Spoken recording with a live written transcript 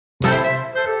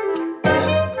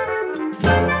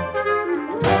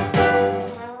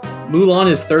Mulan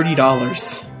is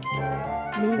 $30.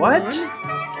 What?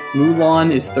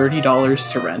 Mulan is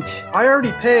 $30 to rent. I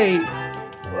already pay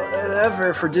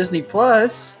whatever for Disney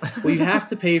Plus. Well, you have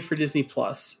to pay for Disney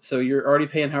Plus, so you're already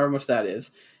paying however much that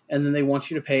is, and then they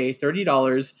want you to pay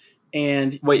 $30.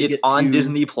 And wait, it's on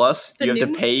Disney Plus. You have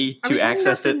to pay to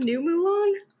access it. The new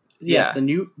Mulan? Yes, the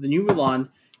new Mulan.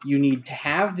 You need to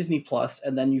have Disney Plus,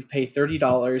 and then you pay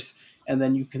 $30, and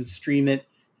then you can stream it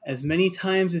as many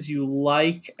times as you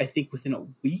like. I think within a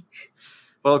week.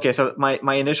 Well, okay. So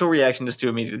my initial reaction is to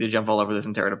immediately jump all over this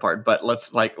and tear it apart. But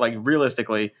let's like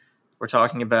realistically, we're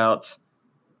talking about.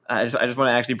 I just want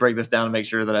to actually break this down and make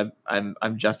sure that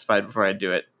I'm justified before I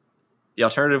do it. The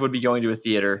alternative would be going to a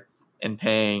theater and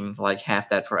paying like half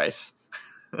that price.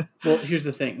 Well, here's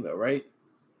the thing, though, right?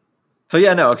 So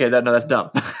yeah, no, okay, that's dumb.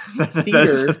 That's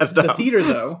dumb. The theater,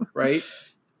 though, right?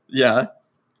 Yeah.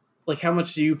 Like, how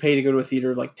much do you pay to go to a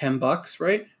theater? Like $10,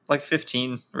 right? Like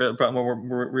 15,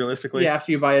 more realistically. Yeah,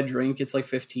 after you buy a drink, it's like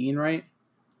 15, right?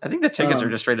 I think the tickets are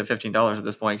just straight at $15 at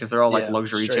this point because they're all like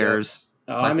luxury chairs.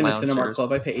 Oh, like I'm in a Cinemark chairs.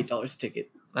 Club. I pay $8 a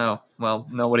ticket. Oh, well,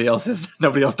 nobody else does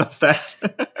that.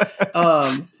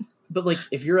 But like,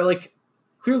 if you're like,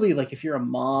 clearly, like, if you're a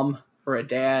mom or a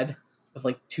dad with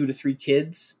like 2 to 3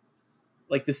 kids,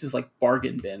 like, this is like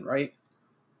bargain bin, right?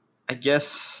 I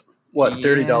guess. What,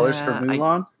 $30 for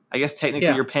Mulan? I guess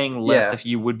technically you're paying less if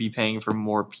you would be paying for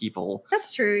more people.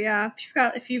 That's true, yeah.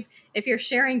 If you're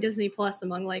sharing Disney Plus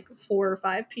among like 4 or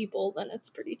 5 people, then it's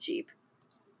pretty cheap.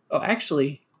 Oh,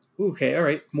 actually, okay, all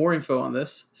right. More info on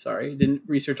this. Sorry, didn't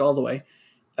research all the way.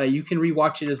 You can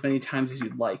rewatch it as many times as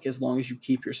you'd like, as long as you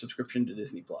keep your subscription to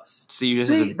Disney Plus. So you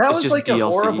that was like DLC. A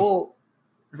horrible.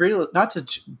 Not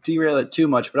to derail it too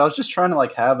much, but I was just trying to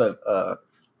like have I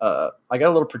got a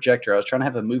little projector. I was trying to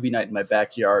have a movie night in my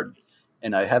backyard,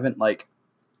 and I haven't like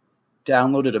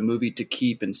downloaded a movie to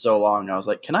keep in so long. I was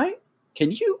like, can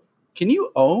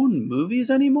you own movies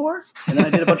anymore? And then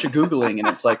I did a bunch of Googling, and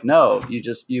it's like, no,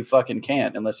 you fucking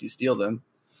can't unless you steal them,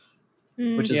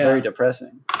 which is very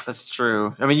depressing. That's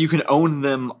true. I mean, you can own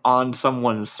them on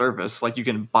someone's service. Like, you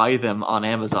can buy them on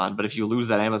Amazon, but if you lose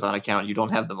that Amazon account, you don't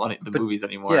have the movies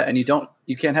anymore. Yeah, and you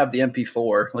can't have the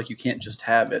MP4. Like, you can't just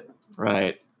have it.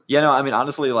 Right. Yeah, no, I mean,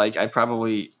 honestly, like, I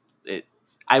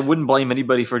wouldn't blame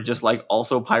anybody for just, like,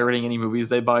 also pirating any movies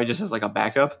they buy just as, like, a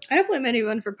backup. I don't blame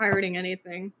anyone for pirating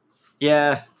anything.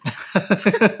 Yeah.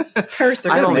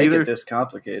 Personally. I don't make it this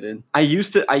complicated. I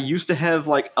used to have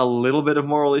like a little bit of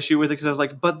moral issue with it because I was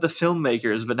like, but the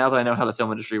filmmakers. But now that I know how the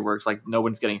film industry works, like no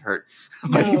one's getting hurt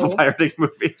by people pirating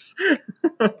movies.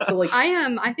 So like,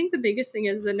 I think the biggest thing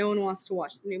is that no one wants to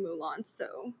watch the new Mulan.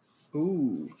 So,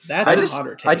 ooh, that's a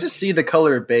hotter take. I just see the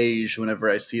color beige whenever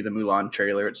I see the Mulan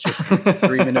trailer. It's just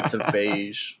 3 minutes of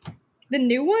beige. The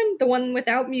new one, the one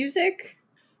without music.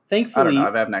 Thankfully, I don't know.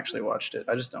 I haven't actually watched it.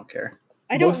 I just don't care.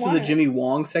 Most of the Jimmy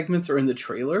Wong segments are in the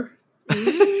trailer.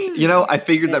 You know, I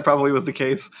figured that probably was the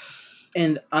case.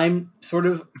 And I'm sort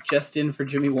of just in for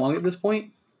Jimmy Wong at this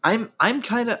point. I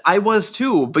was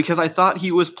too, because I thought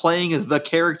he was playing the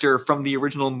character from the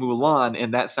original Mulan,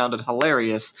 and that sounded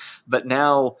hilarious. But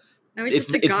now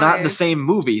it's not the same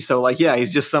movie. So like, yeah,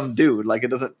 he's just some dude. Like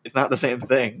it's not the same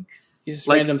thing. He's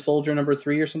like, random soldier number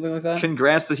 3 or something like that.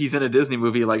 Congrats that he's in a Disney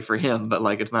movie, like for him, but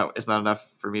like it's not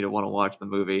enough for me to want to watch the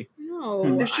movie.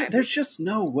 No, there's just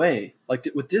no way. Like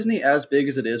with Disney as big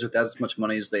as it is, with as much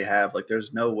money as they have, like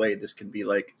there's no way this can be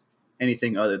like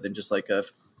anything other than just like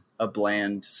a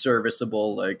bland,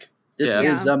 serviceable like this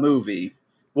is a movie.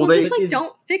 Well,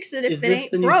 don't fix it if it ain't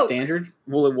the broke. New standard?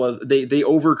 Well, it was. They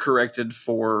overcorrected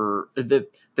for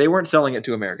they weren't selling it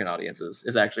to American audiences.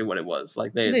 Is actually what it was.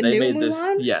 Like they made this.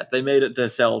 Mulan? Yeah, they made it to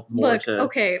sell more.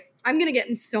 Okay, I'm gonna get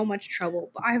in so much trouble,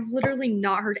 but I've literally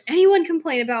not heard anyone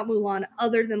complain about Mulan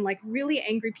other than like really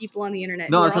angry people on the internet.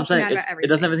 No, that's what I'm saying. It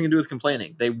doesn't have anything to do with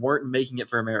complaining. They weren't making it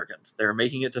for Americans. They were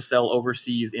making it to sell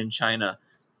overseas in China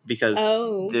because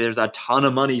there's a ton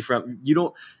of money from you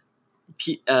don't.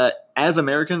 As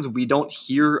Americans, we don't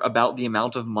hear about the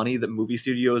amount of money that movie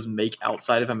studios make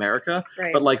outside of America.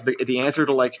 Right. But like the answer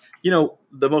to like,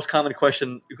 the most common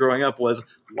question growing up was,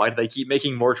 why do they keep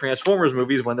making more Transformers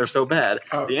movies when they're so bad?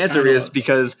 The answer is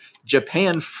because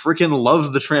Japan freaking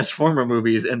loves the Transformer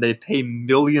movies and they pay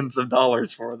millions of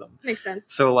dollars for them. Makes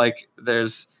sense. So like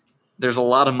there's a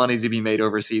lot of money to be made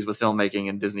overseas with filmmaking,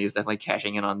 and Disney is definitely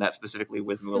cashing in on that specifically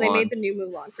with Mulan. So they made the new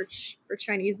Mulan for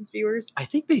Chinese viewers? I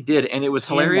think they did, and it was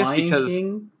hilarious because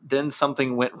then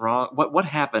something went wrong. What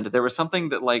happened? There was something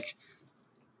that like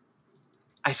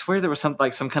I swear there was some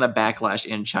kind of backlash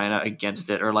in China against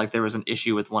it, or like there was an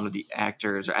issue with one of the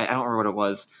actors, or I don't remember what it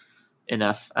was.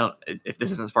 enough. If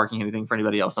this isn't sparking anything for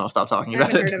anybody else, then I'll stop talking I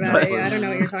about haven't it. heard about it. Yeah, I don't know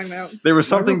what you're talking about. There was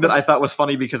something that I thought was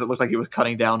funny because it looked like it was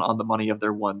cutting down on the money of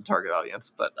their one target audience,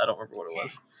 but I don't remember what it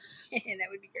was. That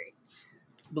would be great.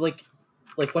 But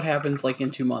like what happens like in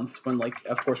 2 months when like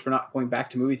of course we're not going back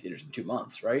to movie theaters in 2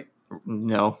 months, right?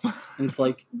 No. And it's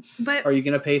like, But are you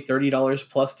going to pay $30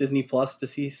 plus Disney Plus to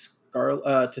see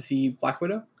to see Black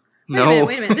Widow? No.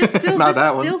 Wait a minute. This still Not that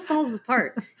this one. still falls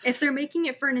apart. If they're making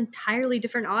it for an entirely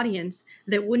different audience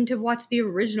that wouldn't have watched the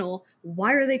original,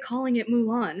 why are they calling it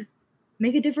Mulan?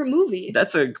 Make a different movie.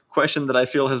 That's a question that I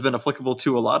feel has been applicable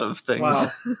to a lot of things. Wow.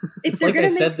 If It's they're like I gonna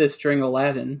said this during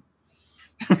Aladdin.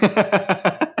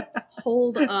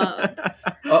 hold up.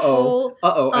 Uh-oh. Hold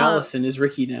up. Allison is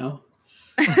Ricky now.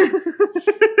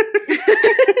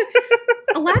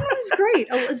 Aladdin was great.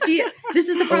 See, this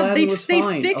is the problem. Aladdin was They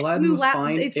fine. fixed Aladdin was Mulan.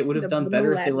 fine. It would have done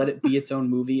better if they let it be its own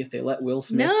movie, if they let Will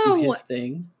Smith do his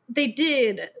thing. They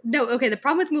did. No, okay, the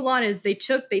problem with Mulan is they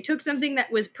took something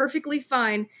that was perfectly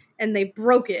fine and they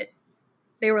broke it.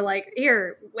 They were like,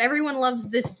 here, everyone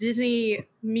loves this Disney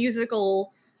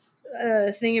musical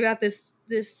thing about this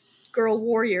girl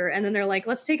warrior, and then they're like,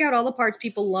 let's take out all the parts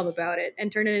people love about it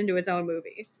and turn it into its own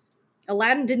movie.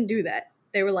 Aladdin didn't do that.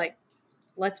 They were like,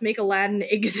 let's make Aladdin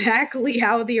exactly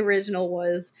how the original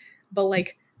was, but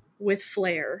like with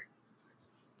flair.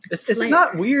 Is it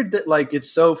not weird that like it's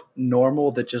so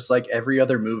normal that just like every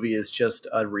other movie is just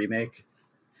a remake?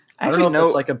 I don't know if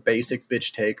it's like a basic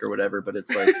bitch take or whatever, but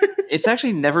it's like it's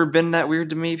actually never been that weird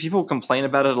to me. People complain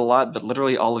about it a lot, but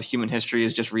literally all of human history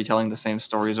is just retelling the same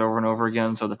stories over and over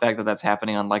again. So the fact that that's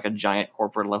happening on like a giant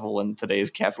corporate level in today's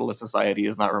capitalist society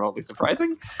is not remotely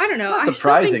surprising. I don't know. It's not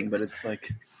surprising, but it's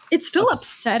like it's still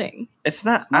upsetting. It's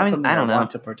not. It's not something I don't know.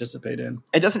 want to participate in.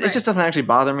 It doesn't. Right. It just doesn't actually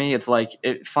bother me. It's like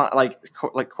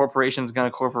like corporations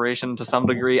gonna corporation to some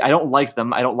degree. I don't like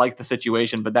them. I don't like the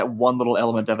situation, but that one little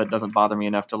element of it doesn't bother me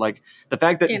enough to like the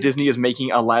fact that Disney is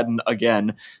making Aladdin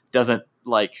again doesn't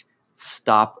like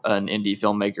stop an indie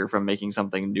filmmaker from making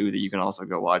something new that you can also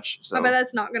go watch. So, but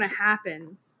that's not gonna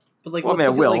happen. But like, well,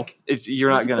 man, will like,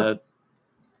 you're not gonna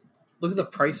look at the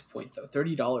price point though.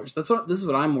 $30. This is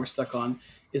what I'm more stuck on.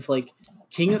 Is like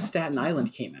King of Staten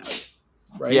Island came out,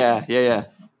 right? Yeah.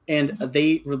 And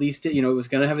they released it. You know, it was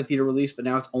going to have a theater release, but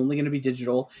now it's only going to be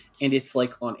digital. And it's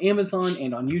like on Amazon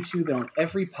and on YouTube and on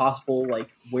every possible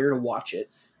like where to watch it.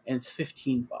 And it's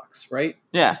 $15, right?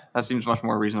 Yeah, that seems much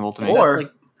more reasonable to me. Or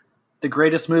like, the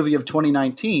greatest movie of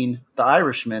 2019, The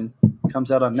Irishman,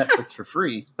 comes out on Netflix for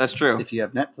free. That's true. If you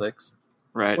have Netflix,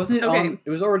 right? Wasn't it Okay. on? It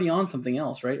was already on something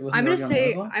else, right? It wasn't I'm gonna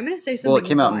say something. well, it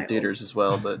came out in wild. theaters as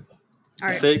well, but All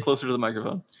right. Say it closer to the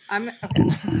microphone. I'm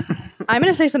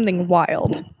gonna say something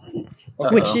wild,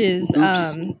 which is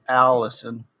oops,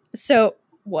 Allison. So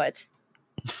what?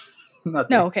 Nothing.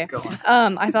 No, okay. Go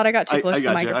on. I thought I got too close to the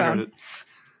I heard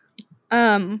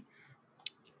microphone. it.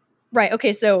 Right.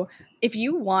 Okay. So if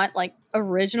you want like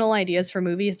original ideas for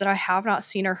movies that I have not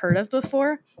seen or heard of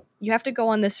before, you have to go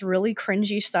on this really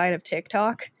cringy side of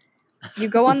TikTok. You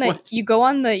go on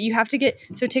you have to get,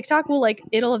 so TikTok will like,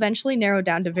 it'll eventually narrow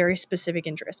down to very specific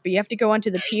interests, but you have to go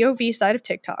onto the POV side of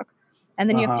TikTok. And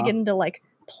then you have to get into like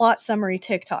plot summary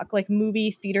TikTok, like movie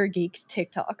theater geeks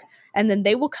TikTok. And then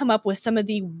they will come up with some of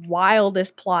the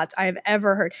wildest plots I have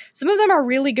ever heard. Some of them are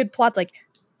really good plots,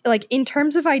 like in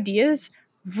terms of ideas,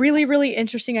 really, really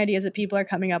interesting ideas that people are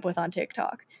coming up with on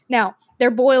TikTok. Now,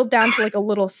 they're boiled down to like a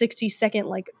little 60-second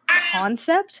like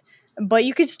concept, but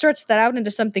you could stretch that out into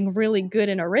something really good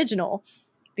and original.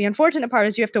 The unfortunate part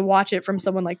is you have to watch it from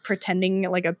someone like pretending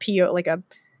like a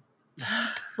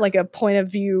like a point of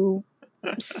view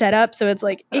setup. So it's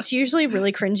like, it's usually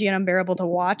really cringy and unbearable to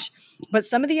watch, but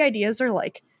some of the ideas are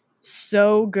like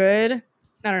so good.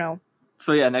 I don't know.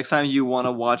 So yeah, next time you want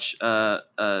to watch a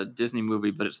Disney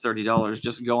movie, but it's $30,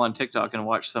 just go on TikTok and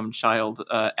watch some child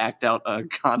act out a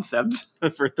concept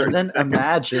for 30 And then seconds.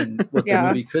 imagine what the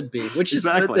movie could be, which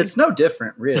Exactly. is it's no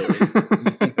different, really, when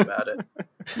you think about it.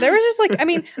 There was just like, I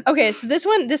mean, okay, so this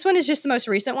one is just the most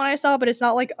recent one I saw, but it's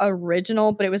not like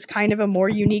original, but it was kind of a more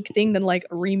unique thing than like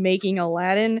remaking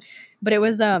Aladdin. But it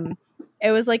was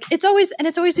like, it's always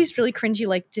these really cringy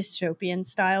like dystopian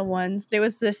style ones. There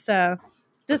was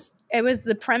it was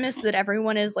the premise that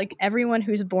everyone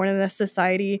who's born in this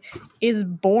society is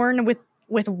born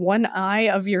with one eye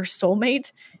of your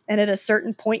soulmate, and at a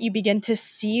certain point you begin to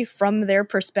see from their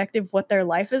perspective what their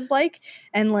life is like,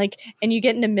 and you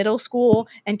get into middle school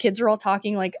and kids are all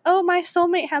talking like, oh, my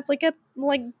soulmate has like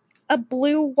a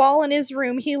blue wall in his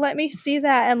room, he let me see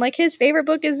that, and like his favorite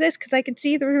book is this because I can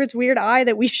see through his weird eye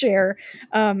that we share,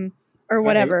 or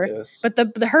whatever. this. But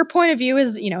the her point of view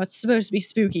is, you know, it's supposed to be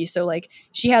spooky. So like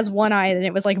she has one eye and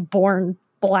it was like born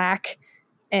black,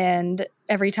 and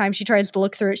every time she tries to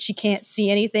look through it, she can't see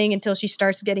anything until she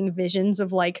starts getting visions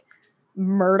of like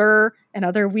murder and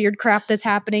other weird crap that's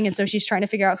happening. And so she's trying to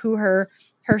figure out who her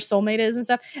soulmate is and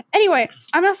stuff. Anyway,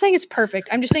 I'm not saying it's perfect.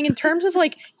 I'm just saying in terms of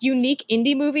like unique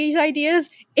indie movies ideas,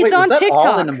 it's on was that TikTok.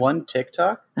 all in one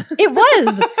TikTok? It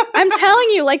was. I'm telling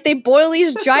you, like they boil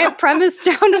these giant premise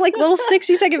down to like little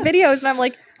 60-second videos, and I'm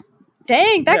like,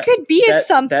 dang, that could be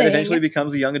something. That eventually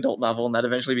becomes a young adult novel, and that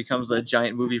eventually becomes a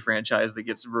giant movie franchise that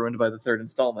gets ruined by the third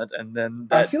installment, and then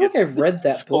I feel like I've read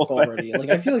that book already. Like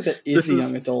I feel like that is a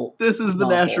young adult. This is the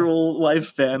novel. Natural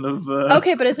lifespan of.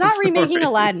 Okay, but it's not remaking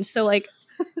Aladdin, so like,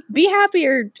 be happy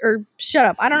or shut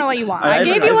up. I don't know what you want. I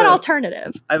gave you an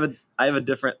alternative. I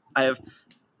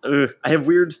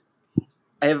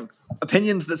have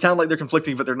opinions that sound like they're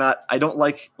conflicting, but they're not. I don't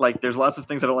like there's lots of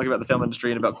things I don't like about the film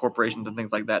industry and about corporations and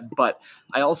things like that. But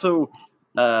I also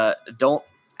don't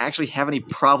actually have any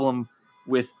problem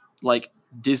with like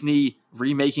Disney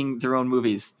remaking their own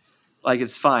movies. Like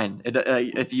it's fine.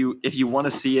 If you want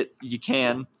to see it, you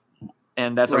can,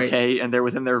 and that's Right. okay. And they're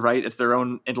within their right. It's their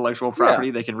own intellectual property.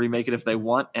 Yeah. They can remake it if they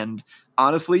want. And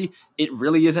honestly, it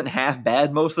really isn't half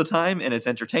bad most of the time, and it's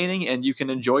entertaining, and you can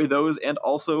enjoy those and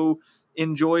also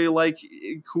enjoy like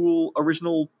cool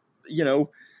original,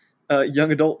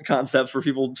 young adult concepts where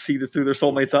people see through their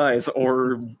soulmate's eyes,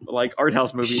 or like art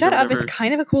house movies. Shut or up! whatever. It's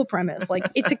kind of a cool premise. Like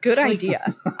it's a good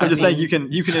idea. I'm just saying you can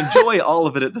enjoy all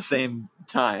of it at the same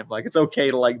time. Like it's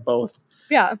okay to like both.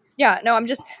 Yeah. No, I'm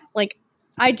just like,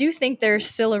 I do think there's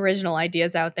still original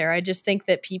ideas out there. I just think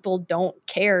that people don't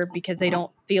care because they don't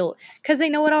feel, because they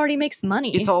know it already makes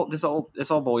money. This all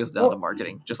boils down to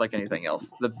marketing, just like anything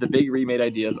else. The big remade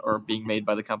ideas are being made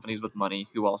by the companies with money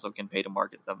who also can pay to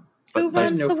market them. Who But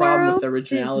There's runs no the problem world? with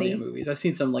originality in Disney. movies. I've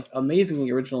seen some like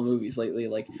amazingly original movies lately,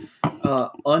 like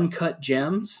Uncut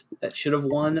Gems that should have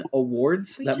won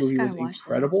awards. We That just movie gotta was watch that.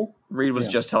 incredible. Reed was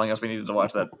Yeah. just telling us we needed to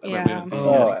watch that. Yeah. We didn't see it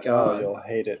Oh yet. my God. you'll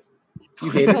hate it. You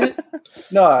hated it?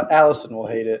 No, Allison will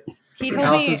hate it. He told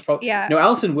Allison's me, yeah, No,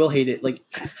 Allison will hate it. Like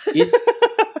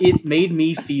it made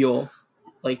me feel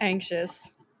like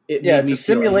anxious. it. Yeah, made it's me a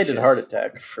feel simulated anxious. heart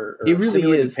attack It really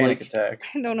simulated is, panic like- attack.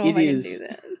 I don't know It if I can is- do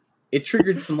that. It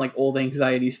triggered some like old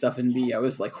anxiety stuff in me. I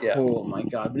was like, Yeah. oh my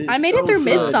God! But it's I made so it through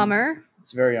good. Midsummer.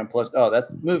 It's very unpleasant. Oh,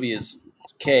 that movie is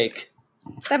cake.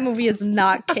 That movie is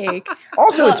not cake.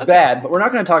 Also, Well, it's bad, but we're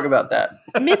not going to talk about that.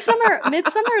 Midsummer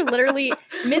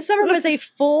was a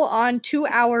full-on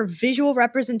 2-hour visual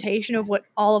representation of what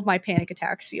all of my panic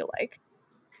attacks feel like.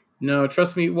 No,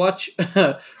 trust me. Watch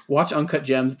Uncut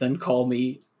Gems, then call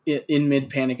me in mid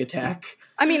panic attack.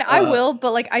 I mean, I will,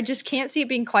 but like I just can't see it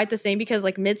being quite the same because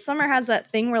like Midsummer has that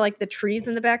thing where like the trees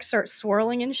in the back start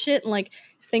swirling and shit, and like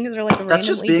things are like That's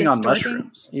just randomly being on distorting.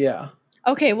 mushrooms. Yeah.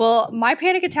 Okay, well, my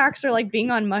panic attacks are like being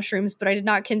on mushrooms, but I did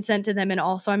not consent to them, and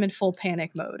also I'm in full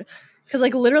panic mode. Because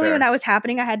like literally Fair. when that was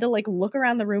happening, I had to like look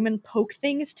around the room and poke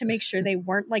things to make sure they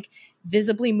weren't like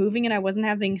visibly moving, and I wasn't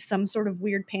having some sort of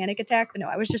weird panic attack. But no,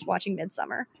 I was just watching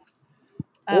Midsummer.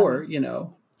 Or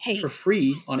Hey, for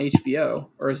free on HBO,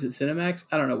 or is it Cinemax?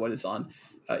 I don't know what it's on.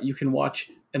 You can watch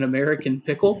An American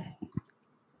Pickle,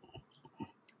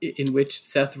 in which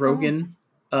Seth Rogen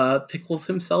pickles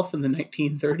himself in the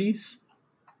 1930s.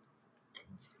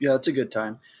 Yeah, it's a good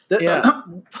time. Yeah.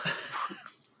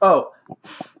 Oh,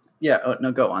 yeah. Oh,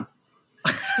 no, go on.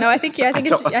 no, I think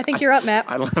you're up, Matt.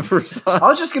 I don't have a response. I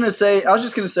was just gonna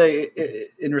say,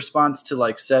 in response to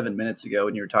like 7 minutes ago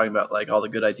when you were talking about like all the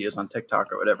good ideas on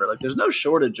TikTok or whatever. Like, there's no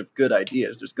shortage of good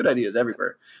ideas. There's good ideas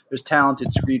everywhere. There's talented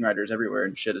screenwriters everywhere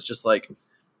and shit. It's just like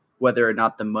whether or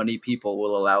not the money people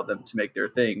will allow them to make their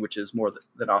thing, which is more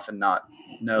than often not.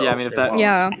 No. Yeah, I mean, if they that- won't.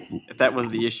 Yeah. If that was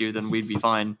the issue, then we'd be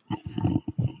fine.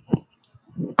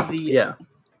 Yeah.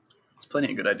 There's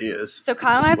plenty of good ideas. So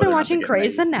Kyle and Just I have been whether or not watching they get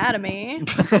Grey's made. Anatomy.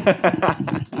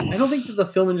 I don't think that the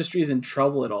film industry is in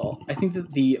trouble at all. I think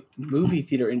that the movie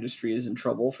theater industry is in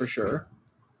trouble for sure.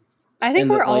 I think And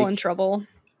we're that, all like, in trouble.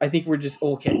 I think we're just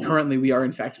okay. Currently, we are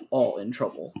in fact all in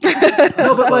trouble.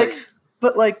 No, but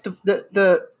like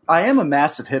the I am a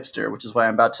massive hipster, which is why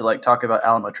I'm about to like talk about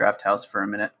Alamo Drafthouse for a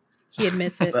minute. He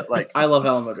admits it. But like I love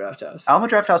Alamo Drafthouse. Alamo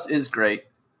Drafthouse is great.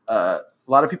 A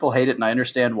lot of people hate it, and I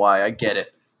understand why. I get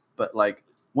it. But like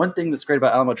one thing that's great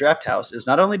about Alamo Drafthouse is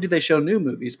not only do they show new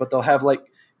movies, but they'll have like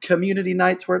community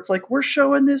nights where it's like, we're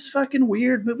showing this fucking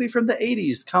weird movie from the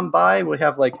 80s. Come by. We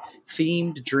have like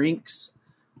themed drinks.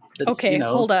 That's, Okay, you know,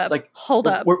 hold up. it's like Hold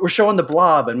up. we're showing the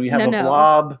Blob, and we have No. a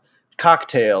Blob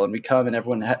cocktail, and we come and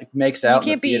everyone makes out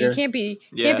You in the theater. can't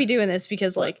be doing this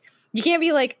because like You can't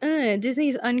be like,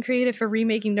 Disney's uncreative for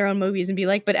remaking their own movies and be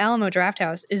like, but Alamo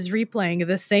Drafthouse is replaying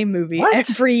the same movie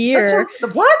every year.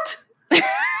 What?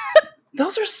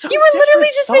 Those are so. You were literally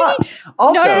just thoughts. making.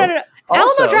 Also, No.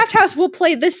 Alamo Drafthouse will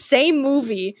play the same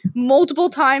movie multiple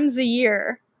times a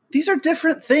year. These are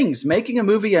different things. Making a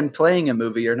movie and playing a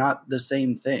movie are not the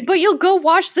same thing. But you'll go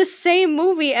watch the same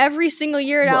movie every single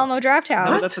year at Alamo Drafthouse.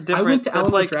 No, that's a different. I went to Alamo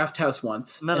like, Drafthouse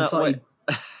once. No, wait.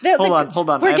 Hold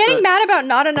on. We're getting mad about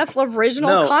not enough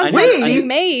original content being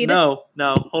made. No,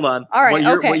 hold on. All right,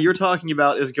 what you're talking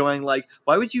about is going like,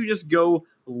 why would you just go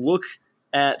look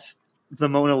at the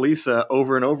Mona Lisa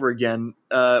over and over again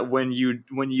when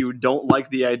you don't like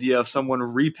the idea of someone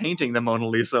repainting the Mona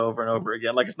Lisa over and over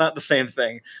again? Like, it's not the same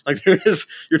thing. Like,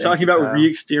 you're talking about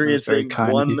re-experiencing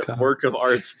one work of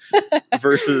art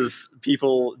versus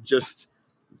people just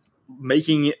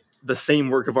making the same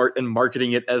work of art and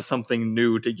marketing it as something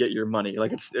new to get your money.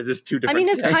 Like, it is two different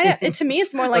things. things. It's kind of, to me,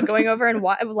 it's more like going over and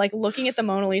like looking at the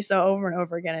Mona Lisa over and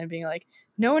over again and being like,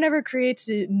 no one ever creates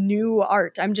new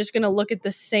art. I'm just going to look at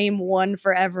the same one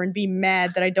forever and be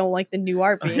mad that I don't like the new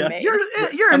art being made.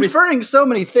 You're inferring so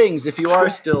many things if you are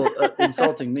still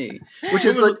insulting me, which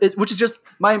is just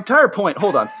my entire point.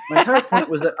 Hold on. My entire point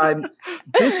was that I'm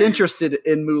disinterested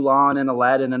in Mulan and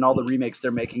Aladdin and all the remakes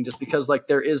they're making just because like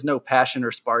there is no passion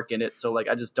or spark in it. So like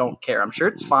I just don't care. I'm sure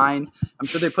it's fine. I'm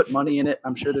sure they put money in it.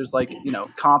 I'm sure there's like,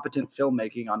 competent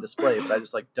filmmaking on display, but I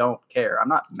just like don't care. I'm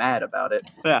not mad about it.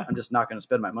 Yeah. I'm just not going to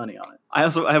spend my money on it. I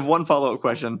have one follow-up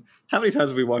question. How many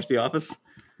times have we watched The Office?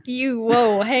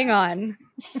 Whoa, hang on.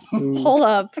 Hold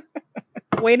up.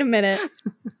 Wait a minute.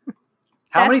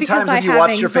 How many times have you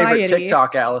watched your favorite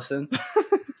TikTok, Allison?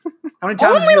 How many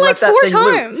times Only have you like let that 4 thing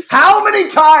times. loop? How many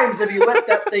times have you let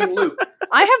that thing loop?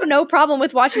 I have no problem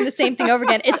with watching the same thing over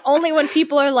again. It's only when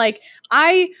people are like,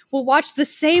 I will watch the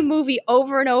same movie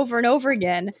over and over and over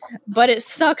again, but it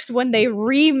sucks when they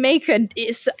remake an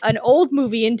old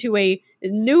movie into a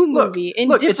new movie in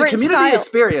different it's a community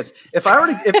experience. If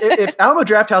Alamo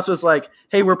Drafthouse was like,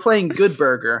 hey, we're playing Good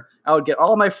Burger, I would get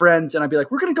all my friends and I'd be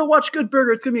like, we're going to go watch Good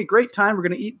Burger. It's going to be a great time. We're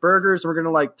going to eat burgers and we're going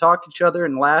to like talk each other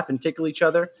and laugh and tickle each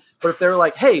other. But if they were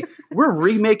like, hey, we're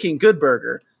remaking Good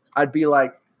Burger, I'd be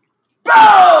like,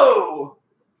 boo!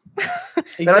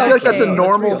 And I feel like that's a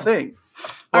normal thing.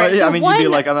 Well, right, yeah, so I mean, you'd be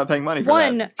like, I'm not paying money for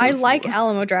that. 1, I like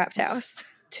Alamo Drafthouse.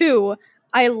 2,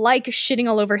 I like shitting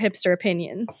all over hipster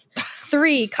opinions.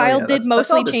 3, Kyle did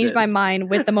mostly change my mind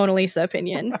with the Mona Lisa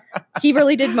opinion. He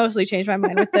really did mostly change my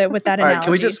mind with that analogy. All right,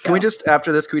 can we just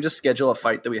after this, can we just schedule a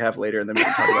fight that we have later and then we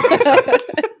can talk about it?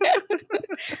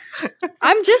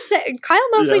 I'm just saying, Kyle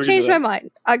mostly changed my mind.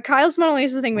 Kyle's Mona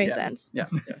Lisa thing made sense. Yeah.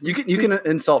 You can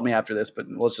insult me after this, but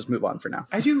let's just move on for now.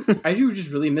 I do just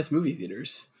really miss movie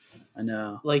theaters. I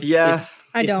know. Like, I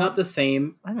it's don't. not the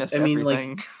same. I miss mean,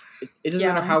 everything. like, it doesn't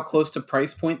matter how close to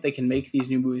price point they can make these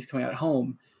new movies coming out at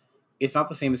home. It's not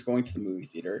the same as going to the movie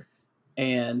theater.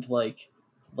 And like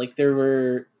there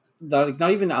were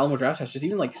not even Alamo Drafthouse, just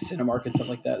even like Cinemark and stuff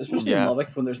like that, especially in Lubbock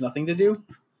when there's nothing to do.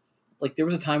 Like there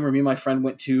was a time where me and my friend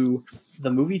went to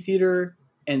the movie theater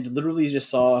and literally just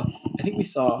saw, I think we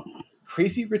saw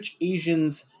Crazy Rich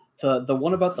Asians, the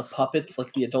one about the puppets,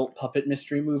 like the adult puppet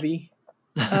mystery movie.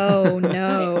 Oh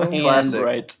no. Classic.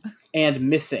 Right. And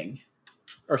Missing.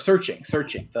 Or Searching.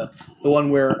 The one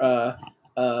where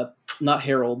not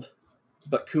Harold,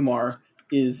 but Kumar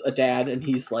is a dad and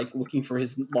he's like looking for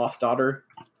his lost daughter.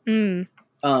 We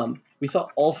saw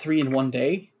all 3 in one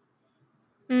day.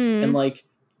 And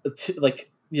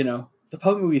the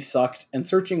puppet movie sucked and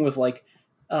Searching was like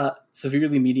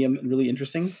severely medium and really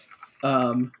interesting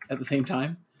at the same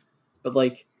time. But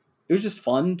like it was just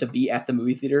fun to be at the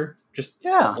movie theater just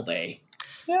all day.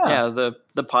 Yeah,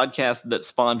 the podcast that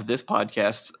spawned this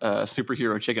podcast,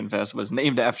 Superhero Chicken Fest, was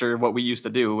named after what we used to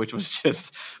do, which was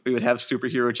just we would have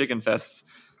superhero chicken fests,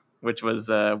 which was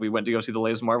we went to go see the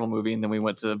latest Marvel movie, and then we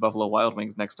went to Buffalo Wild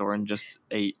Wings next door and just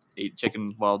ate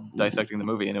chicken while dissecting the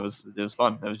movie, and it was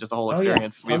fun. It was just a whole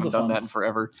experience. We haven't done that in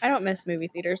forever. I don't miss movie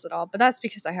theaters at all, but that's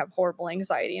because I have horrible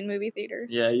anxiety in movie theaters.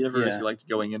 Yeah, you never actually liked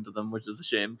going into them, which is a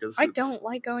shame because I don't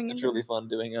like going into. It's really fun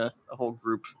doing a whole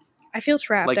group. I feel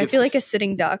trapped. I feel like a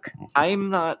sitting duck. I'm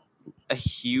not a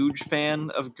huge fan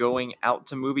of going out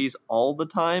to movies all the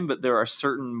time, but there are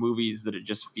certain movies that it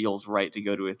just feels right to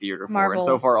go to a theater for. Marvel. And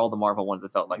so far, all the Marvel ones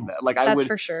have felt like that. Like That's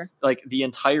for sure. Like the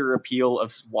entire appeal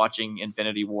of watching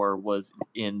Infinity War was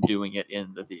in doing it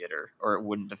in the theater, or it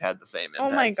wouldn't have had the same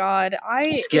impact. Oh my god!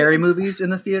 Scary movies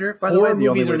in the theater, by the way. Horror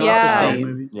movies are not the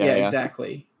same. Yeah,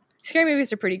 exactly. Scary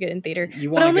movies are pretty good in theater, You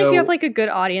but wanna only if go- you have like a good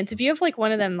audience. If you have like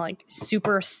one of them like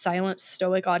super silent,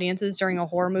 stoic audiences during a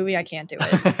horror movie, I can't do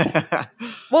it.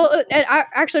 Well, and I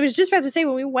actually was just about to say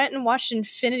when we went and watched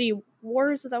Infinity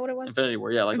Wars, is that what it was? Infinity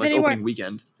War, yeah, like Infinity opening War.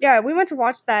 weekend. Yeah, we went to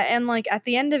watch that, and like at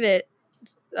the end of it,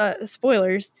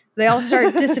 spoilers, they all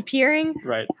start disappearing.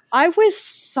 Right. I was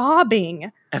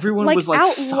sobbing. Everyone Like, was like out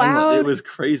silent. loud. It was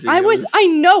crazy. I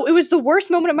know it was the worst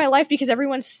moment of my life because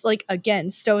everyone's like again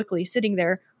stoically sitting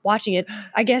there watching it.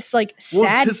 I guess like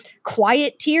sad,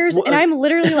 quiet tears, and I'm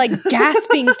literally like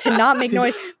gasping to not make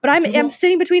noise. But I'm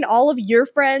sitting between all of your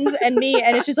friends and me,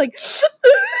 and it's just like.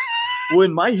 Well,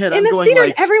 in my head, in I'm the going theater,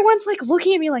 like everyone's like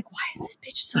looking at me like, "Why is this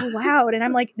bitch so loud?" And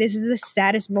I'm like, "This is the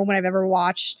saddest moment I've ever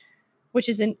watched." Which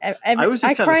is I was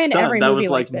just cry in every I movie was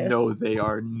like, this. no, they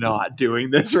are not doing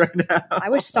this right now. I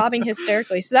was sobbing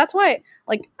hysterically. So that's why,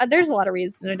 like, there's a lot of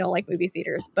reasons I don't like movie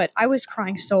theaters, but I was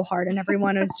crying so hard, and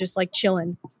everyone was just like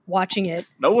chilling, watching it.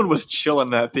 No one was chilling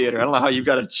in that theater. I don't know how you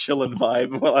got a chilling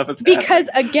vibe while I was because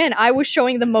again, I was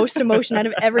showing the most emotion out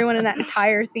of everyone in that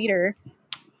entire theater.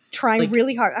 Trying Like-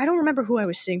 really hard. I don't remember who I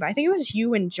was sitting by. I think it was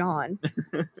you and John.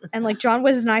 And like John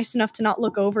was nice enough to not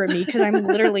look over at me because I'm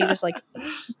literally just like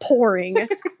pouring.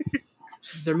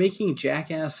 They're making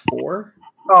Jackass 4.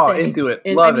 Oh, Sick. into it.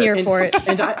 And Love I'm it. here for it.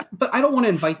 But I don't want to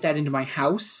invite that into my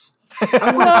house.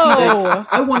 I want to see that.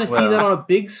 I want to see that on a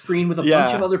big screen with a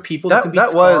bunch of other people that can be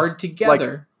scarred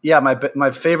together. Yeah,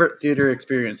 my favorite theater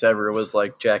experience ever was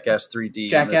like Jackass 3D.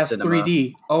 Jackass in the cinema.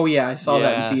 3D. Oh yeah, I saw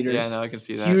that in theaters. Yeah, no, I can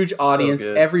see that. Huge audience.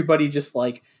 good. Everybody just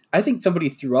like. I think somebody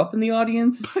threw up in the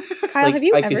audience. Kyle, Like, have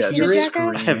you I ever could seen a just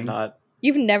Jackass? I have not.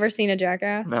 You've never seen a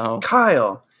Jackass? No.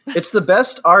 Kyle, it's the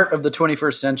best art of the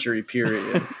 21st century.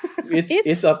 Period.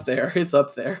 It's up there. It's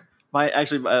up there. My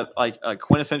actually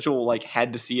quintessential like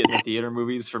had to see it in the theater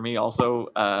movies for me also.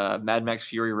 Mad Max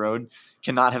Fury Road.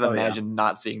 Cannot have imagined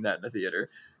not seeing that in the theater.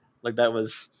 Like that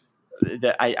was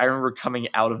that I remember coming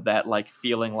out of that like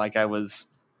feeling like I was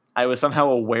somehow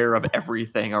aware of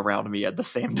everything around me at the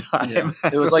same time. Yeah.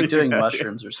 It was like doing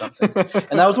mushrooms or something.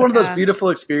 And that was one of those beautiful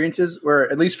experiences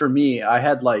where, at least for me, I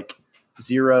had like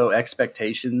zero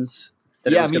expectations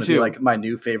that it was going to be like my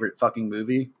new favorite fucking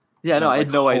movie. Yeah, no, I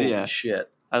had no idea. Shit.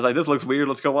 I was like, this looks weird.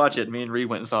 Let's go watch it. Me and Reed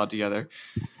went and saw it together.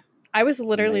 I was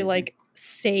literally like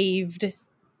saved.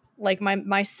 Like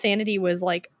my sanity was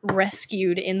like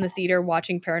rescued in the theater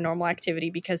watching Paranormal Activity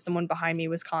because someone behind me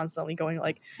was constantly going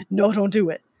like, "No, don't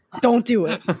do it. Don't do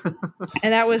it."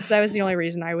 And that was the only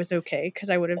reason I was okay,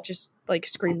 because I would have just like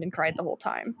screamed and cried the whole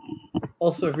time.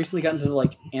 Also, I've recently gotten into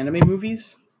like anime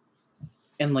movies,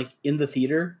 and like in the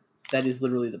theater, that is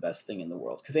literally the best thing in the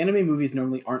world because anime movies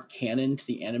normally aren't canon to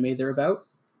the anime they're about.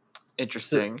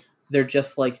 Interesting. So they're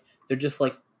just like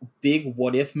big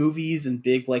what if movies and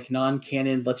big like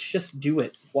non-canon. Let's just do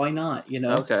it. Why not? You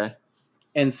know? Okay.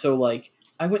 And so like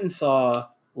I went and saw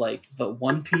like the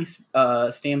One Piece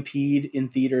Stampede in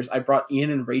theaters. I brought Ian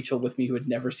and Rachel with me who had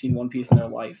never seen One Piece in their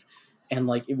life. And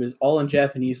like it was all in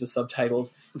Japanese with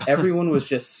subtitles. Everyone was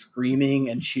just screaming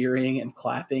and cheering and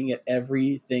clapping at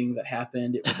everything that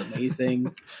happened. It was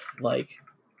amazing. Like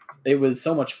it was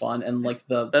so much fun. And like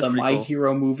the My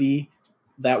Hero movie,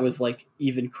 that was like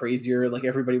even crazier. Like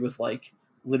everybody was like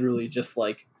literally just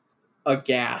like a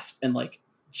gasp and like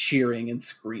cheering and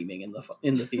screaming in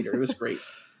the theater. It was great.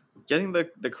 Getting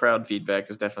the crowd feedback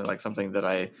is definitely like something that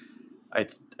I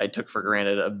took for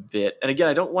granted a bit. And again,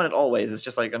 I don't want it always. It's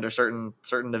just like under certain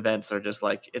events are just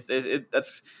like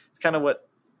it's kind of what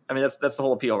I mean. That's the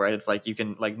whole appeal, right? It's like you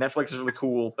can like Netflix is really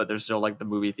cool, but there's still like the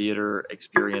movie theater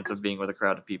experience of being with a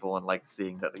crowd of people and like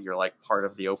seeing that you're like part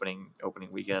of the opening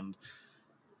weekend.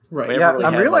 Right. Yeah,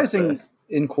 I'm realizing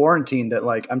in quarantine that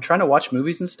like I'm trying to watch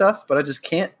movies and stuff, but I just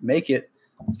can't make it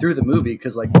through the movie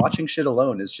because like watching shit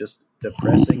alone is just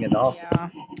depressing and awful. Yeah.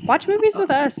 Watch movies with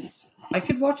us. I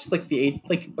could watch like if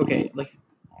I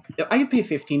could pay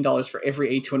 $15 for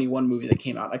every A24 movie that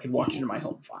came out. I could watch it in my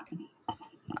home fine.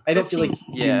 I don't feel like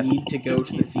you need to go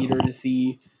to the theater to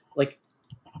see like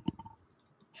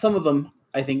some of them.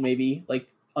 I think maybe like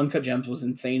Uncut Gems was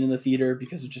insane in the theater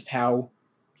because of just how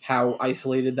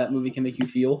isolated that movie can make you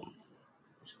feel.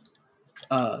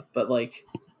 But like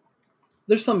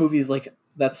there's some movies like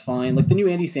that's fine. Like the new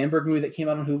Andy Samberg movie that came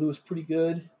out on Hulu was pretty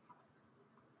good.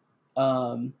 There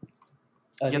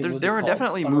are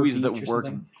definitely Summer movies Beach that or work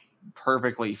something?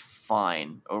 perfectly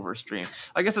fine over stream.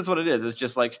 I guess that's what it is. It's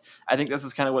just like I think this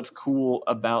is kind of what's cool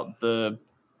about the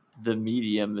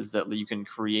medium is that you can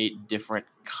create different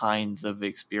kinds of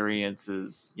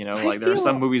experiences. You know, like there are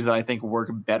some movies that I think work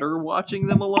better watching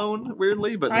them alone,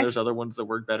 weirdly, but there's other ones that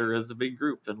work better as a big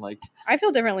group. And like I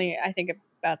feel differently, I think,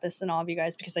 about this than all of you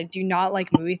guys because I do not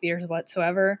like movie theaters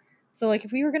whatsoever. So like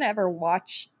if we were gonna ever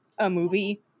watch a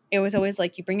movie, it was always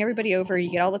like you bring everybody over,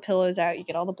 you get all the pillows out, you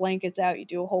get all the blankets out, you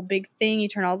do a whole big thing, you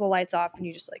turn all the lights off, and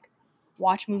you just like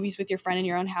watch movies with your friend in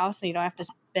your own house, and you don't have to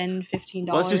spend $15.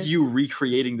 Well, that's just you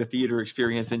recreating the theater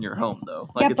experience in your home, though.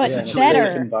 Like, yeah, but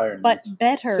better. But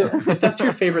better. So if that's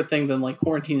your favorite thing, then like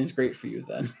quarantine is great for you,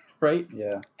 then, right?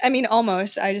 Yeah. I mean,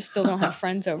 almost. I just still don't have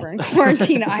friends over in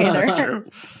quarantine either.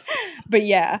 But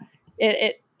yeah,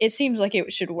 it seems like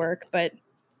it should work, but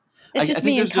it's just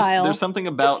me and Kyle. There's something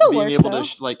about being able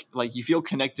to like you feel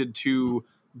connected to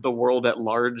the world at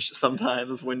large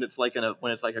sometimes when it's like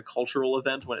a cultural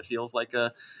event, when it feels like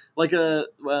a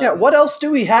yeah. What else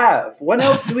do we have? When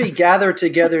else do we gather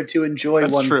together to enjoy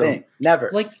one thing? Never.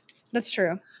 Like that's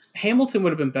true. Hamilton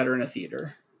would have been better in a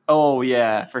theater. Oh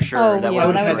yeah, for sure. Oh, that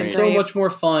would have been so much more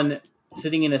fun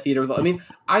sitting in a theater. I mean,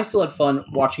 I still had fun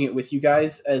watching it with you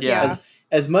guys.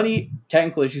 As many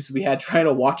technical issues as we had trying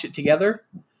to watch it together,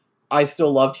 I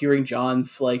still loved hearing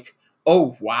John's like,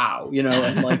 "Oh wow,"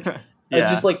 and like. Yeah.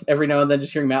 Just like every now and then,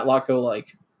 just hearing Matlock go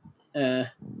like,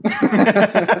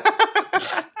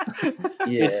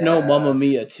 It's no Mamma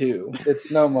Mia 2. It's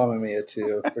no Mamma Mia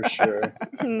 2 for sure.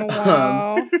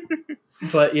 Wow.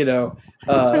 But it's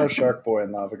no Shark Boy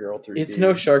and Lava Girl 3D. It's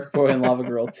no Shark Boy and Lava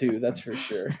Girl 2. That's for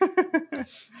sure.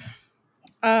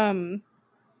 There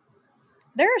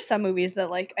are some movies that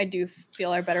like I do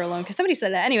feel are better alone because somebody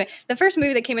said that. Anyway, the first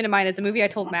movie that came into mind is a movie I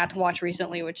told Matt to watch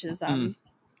recently, which is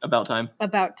About Time.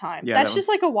 About Time. Yeah, that's just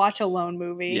like a watch alone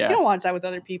movie. Yeah. You don't watch that with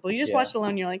other people. You just watch it alone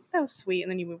and you're like, that was sweet, and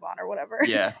then you move on or whatever.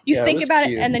 Yeah. You think about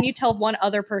it and then you tell one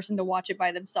other person to watch it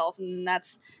by themselves, and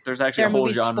there's actually a whole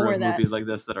genre of movies like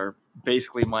this that are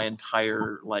basically my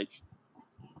entire like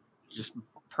just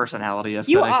personality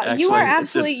aesthetic. You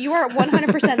are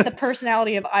 100% the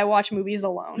personality of I watch movies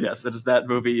alone. Yes, it is that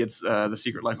movie. It's The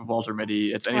Secret Life of Walter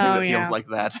Mitty. It's anything that feels like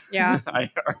that. Yeah.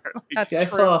 That's true. I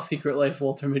saw Secret Life of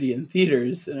Walter Mitty in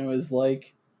theaters, and I was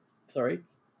like, sorry.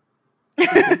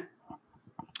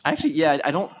 Actually,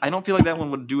 I don't feel like that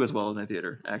one would do as well in a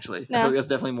theater, actually. No. I feel like that's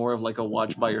definitely more of like a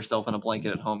watch by yourself in a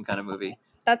blanket at home kind of movie.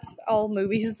 That's all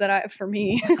movies that for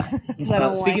me.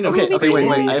 Speaking of okay,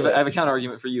 wait. I have a counter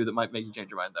argument for you that might make you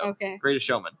change your mind, though. Okay. Greatest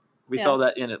Showman. We saw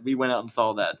that in it. We went out and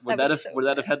saw that. Would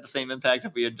that have had the same impact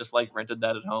if we had just like rented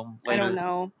that at home later?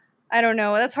 I don't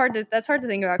know. That's hard to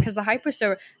think about because the hype was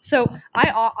so. So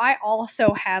I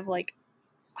also have like,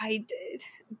 I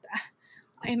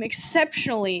am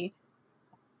exceptionally.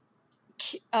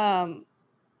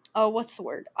 What's the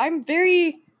word? I'm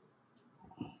very.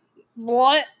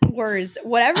 Whatever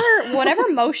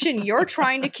motion you're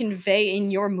trying to convey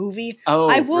in your movie,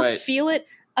 I will feel it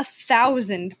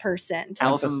 1,000%.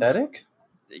 Pathetic?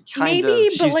 Kind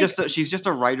of. She's just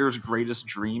a writer's greatest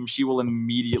dream. She will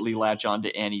immediately latch on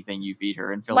to anything you feed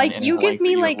her and fill in any you blanks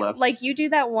give me that you have left. you do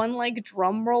that one like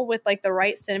drum roll with like the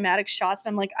right cinematic shots,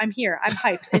 and I'm like, I'm here, I'm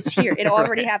hyped, it's here, it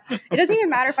already happened. It doesn't even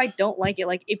matter if I don't like it.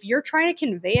 Like if you're trying to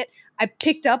convey it, I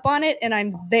picked up on it and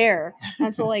I'm there.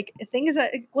 And so like things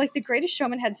that like The Greatest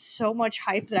Showman had so much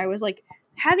hype that I was like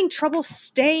having trouble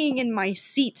staying in my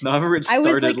seat. No, I remember it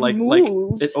started like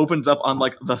it opens up on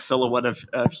like the silhouette of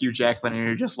Hugh Jackman, and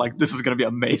you're just like, this is gonna be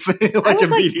amazing. like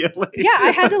immediately.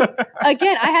 I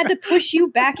had to push you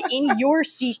back in your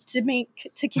seat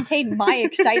to contain my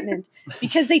excitement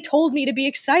because they told me to be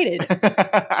excited.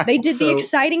 They did the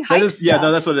exciting hype stuff. Yeah,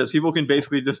 no, that's what it is. People can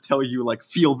basically just tell you like,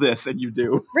 feel this, and you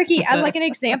do. Ricky, as like an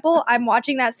example, I'm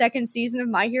watching that second season of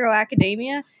My Hero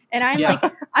Academia, and I'm like,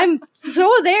 I'm so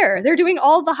there. They're doing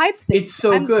all the hype things. It's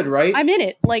so good, right? I'm in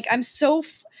it. Like, I'm so...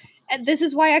 and this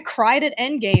is why I cried at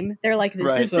Endgame. They're like,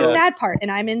 this is the sad part.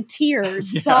 And I'm in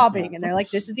tears, sobbing. And they're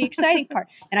like, this is the exciting part.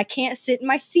 And I can't sit in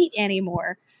my seat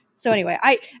anymore. So anyway,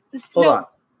 Hold on.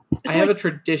 I have a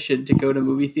tradition to go to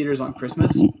movie theaters on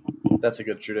Christmas. That's a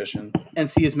good tradition.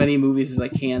 And see as many movies as I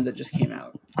can that just came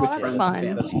out with friends and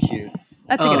family. That's cute.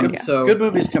 That's a good idea. So, good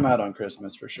movies come out on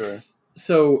Christmas for sure.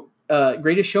 So,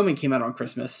 Greatest Showman came out on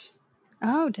Christmas.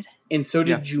 Oh, did it? And so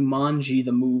did Jumanji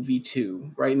the movie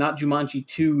 2, right? Not Jumanji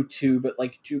 2, but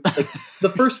like the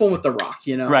first one with The Rock,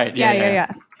 you know? Right.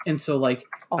 Yeah. And so like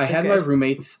also I had my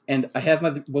roommates, and I had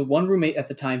my one roommate at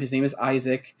the time. His name is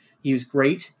Isaac. He was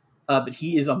great, but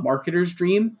he is a marketer's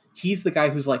dream. He's the guy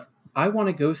who's like, I want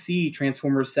to go see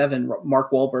Transformers 7, Mark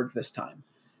Wahlberg this time.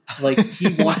 Like he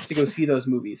wants to go see those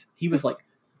movies. He was like,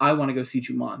 I want to go see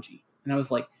Jumanji. And I was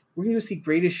like, we're going to go see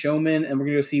Greatest Showman, and we're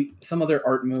going to go see some other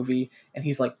art movie. And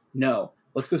he's like, no,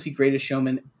 let's go see Greatest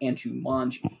Showman and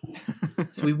Jumanji.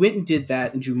 So we went and did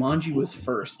that, and Jumanji was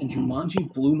first. And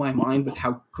Jumanji blew my mind with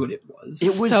how good it was.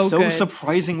 It was so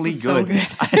surprisingly good.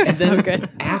 And then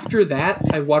after that,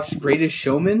 I watched Greatest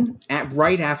Showman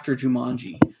right after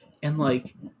Jumanji. and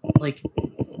like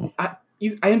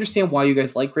I understand why you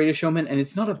guys like Greatest Showman, and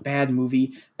it's not a bad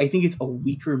movie. I think it's a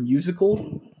weaker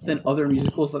musical than other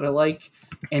musicals that I like,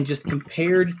 and just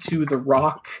compared to The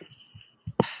Rock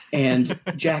and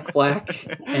Jack Black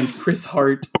and Chris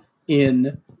Hart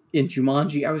in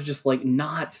Jumanji, I was just like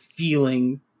not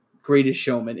feeling Greatest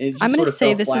Showman. I'm going to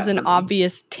say this is an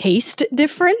obvious taste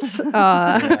difference.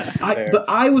 But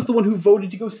I was the one who voted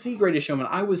to go see Greatest Showman.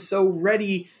 I was so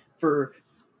ready for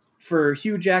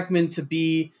Hugh Jackman to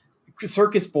be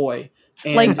circus boy.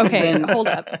 And like, okay, hold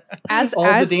up.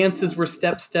 The dances were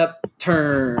step, step,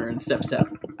 turn, step, step.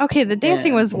 Okay, the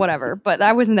dancing was whatever, but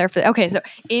I wasn't there for that. Okay, so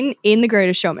in The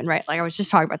Greatest Showman, right? Like I was just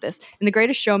talking about this. In The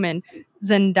Greatest Showman,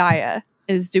 Zendaya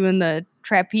is doing the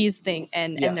trapeze thing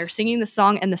and they're singing the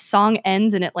song and the song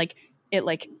ends and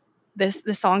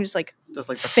the song just like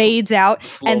fades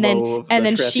out and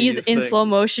then she's in slow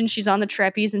motion, she's on the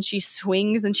trapeze and she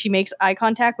swings and she makes eye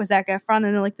contact with Zac Efron and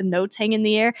then like the notes hang in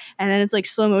the air and then it's like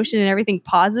slow motion and everything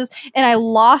pauses and I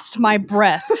lost my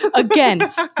breath. Again,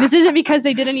 this isn't because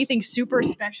they did anything super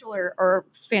special or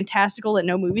fantastical that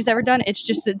no movie's ever done. It's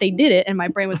just that they did it and my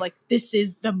brain was like, this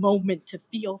is the moment to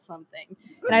feel something.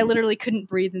 And I literally couldn't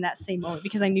breathe in that same moment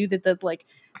because I knew that the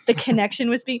connection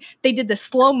was they did the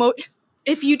slow mo.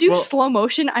 If you do slow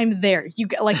motion, I'm there. You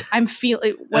get like I'm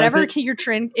feeling whatever you're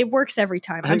trained. It works every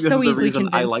time. I'm so easily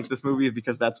convinced. I like this movie is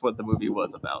because that's what the movie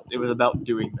was about. It was about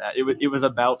doing that. It was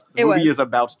about the movie is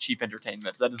about cheap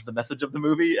entertainment. That is the message of the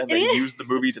movie, and they used the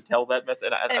movie to tell that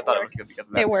message. And I thought it was good because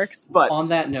of that. It works. But on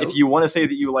that note, if you want to say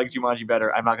that you like Jumanji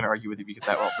better, I'm not going to argue with you because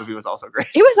that movie was also great.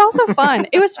 It was also fun.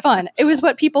 It was fun. It was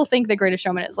what people think The Greatest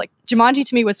Showman is. Like Jumanji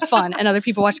to me was fun, and other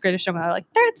people watch The Greatest Showman. They're like,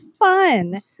 that's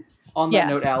fun. On that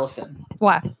note, Allison.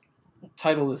 What?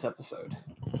 Title this episode.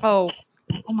 Oh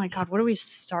my God! What do we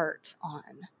start on?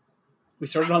 We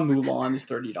started on Mulan is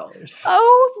 $30.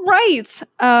 Oh right.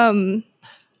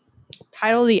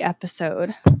 Title of the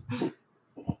episode.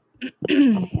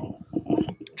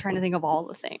 Trying to think of all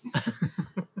the things.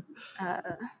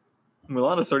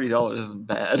 Mulan is $30 isn't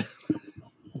bad.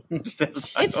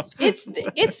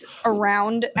 It's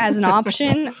around as an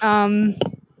option.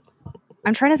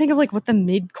 I'm trying to think of like what the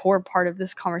mid-core part of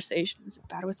this conversation is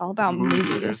about. It was all about movies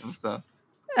and stuff.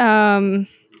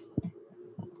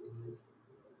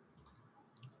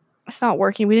 It's not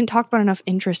working. We didn't talk about enough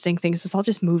interesting things. It was all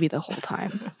just movie the whole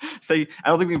time. So I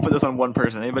don't think we can put this on one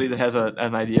person. Anybody that has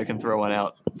an idea can throw one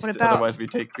out. Otherwise, we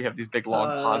have these big long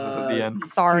pauses at the end.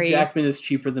 Sorry, Hugh Jackman is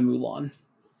cheaper than Mulan.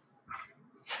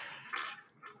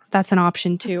 That's an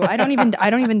option too. I don't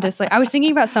even dislike. I was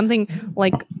thinking about something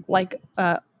like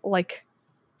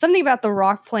something about The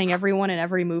Rock playing everyone in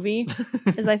every movie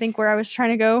is I think where I was trying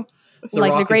to go.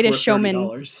 Like The Greatest Showman.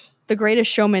 The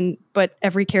Greatest Showman, but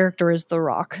every character is The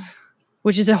Rock,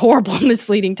 which is a horrible,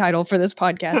 misleading title for this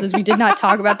podcast, as we did not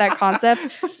talk about that concept.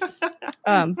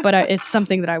 But it's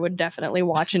something that I would definitely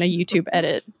watch in a YouTube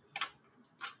edit.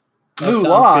 Move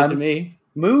on.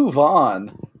 Move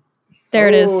on. There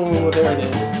it is. Oh, there it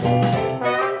is.